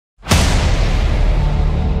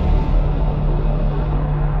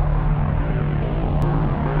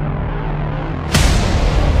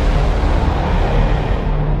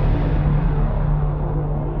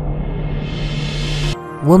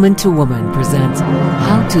Woman to Woman presents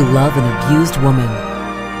How to Love an Abused Woman,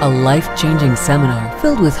 a life-changing seminar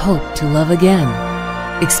filled with hope to love again.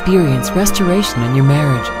 Experience restoration in your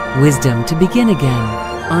marriage, wisdom to begin again,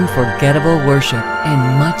 unforgettable worship,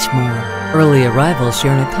 and much more. Early arrivals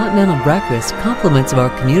share in a continental breakfast, compliments of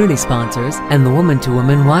our community sponsors, and the Woman to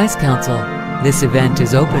Woman Wise Council. This event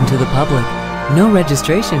is open to the public. No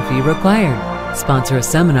registration fee required. Sponsor a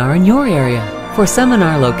seminar in your area. For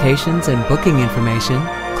seminar locations and booking information,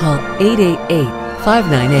 call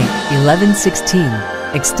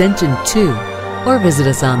 888-598-1116, extension 2, or visit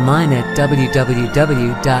us online at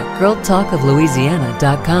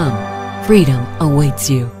www.girltalkoflouisiana.com. Freedom awaits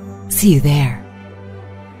you. See you there.